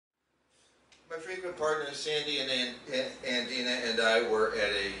frequent partners, Sandy and Andina, and I were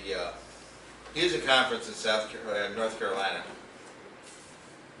at a music conference in North Carolina,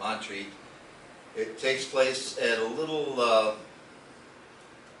 Montreat. It takes place at a little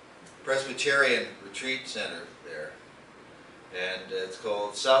Presbyterian retreat center there, and it's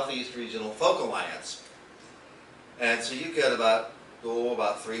called Southeast Regional Folk Alliance. And so you get about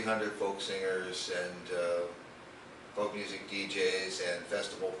 300 folk singers and folk music DJs and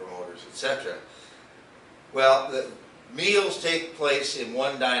festival promoters, etc. Well, the meals take place in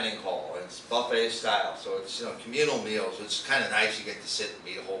one dining hall. It's buffet style, so it's communal meals, which is kind of nice. You get to sit and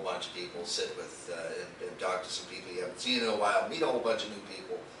meet a whole bunch of people, sit with and talk to some people you haven't seen in a while, meet a whole bunch of new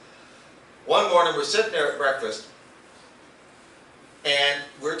people. One morning we're sitting there at breakfast, and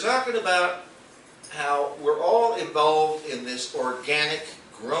we're talking about how we're all involved in this organic,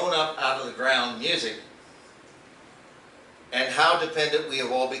 grown-up, out-of-the-ground music, and how dependent we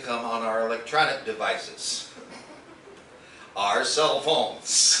have all become on our electronic devices, our cell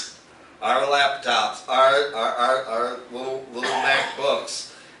phones, our laptops, our little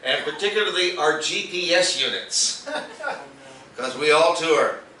MacBooks, and particularly our GPS units, because we all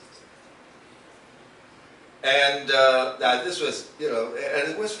tour. And this was, and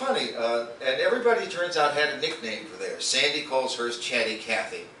it was funny, and everybody turns out had a nickname for theirs. Sandy calls hers Chatty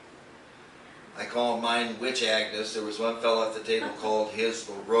Cathy. I call mine Witch Agnes. There was one fellow at the table called his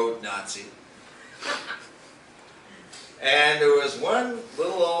the Road Nazi. And there was one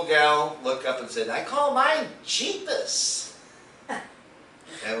little old gal look up and said, I call mine Jeepus.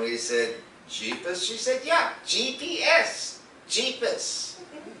 And we said, Jeepus? She said, yeah, GPS, Jeepus.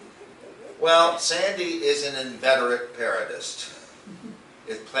 Well, Sandy is an inveterate parodist.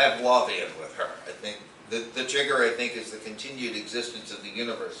 It's Pavlovian with her. I think the trigger, is the continued existence of the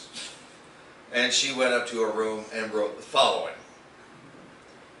universe. And she went up to her room and wrote the following.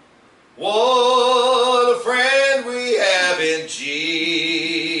 What a friend we have in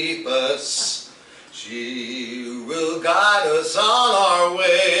Jeepus. She will guide us on our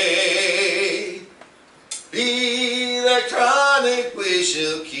way. Electronically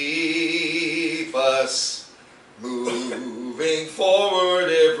she'll keep us moving forward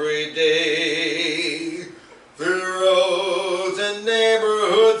every day. Through roads and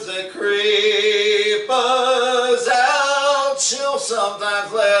neighborhoods that creep us out, she'll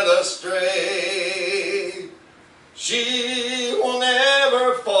sometimes let us stray. She will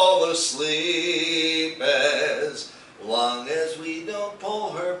never fall asleep as long as we don't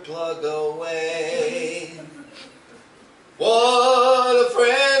pull her plug away. What a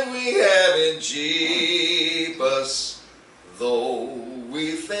friend we have in Jeepus, though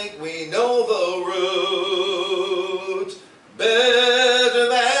we think we know the route better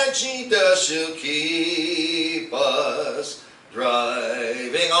than she does, she'll keep us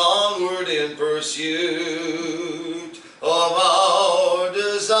driving onward in pursuit of our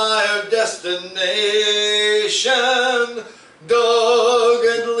desired destination.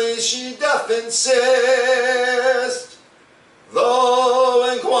 Doggedly she doth insist, though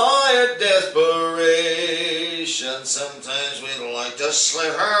in quiet desperation sometimes we'd like to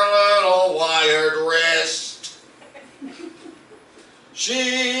slit her little wired wrist.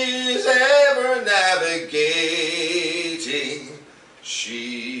 She's ever navigating,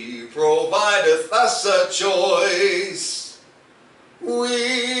 she provideth us a choice.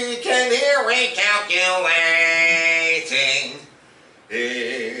 We can hear recalculating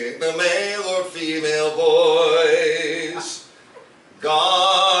in the male or female voice.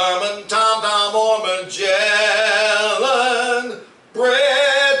 Garmin, Tom-Tom, or Magellan,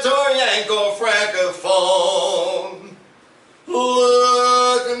 Brett or Yanko Francophone.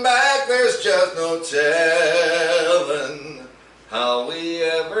 Looking back, there's just no telling how we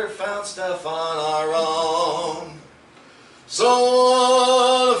ever found stuff on our own. So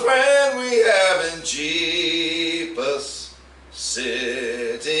what a friend we have in Jeepus,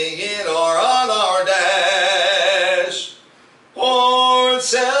 sitting in or on our dash, or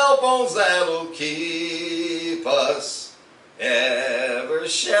cell phones that'll keep us ever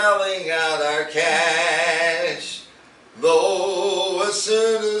shelling out our cash. Though as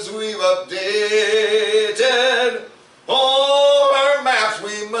soon as we've updated all our maps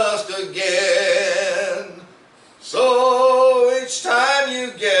we must again. So each time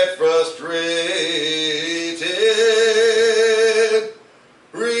you get frustrated,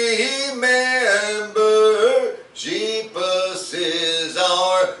 remember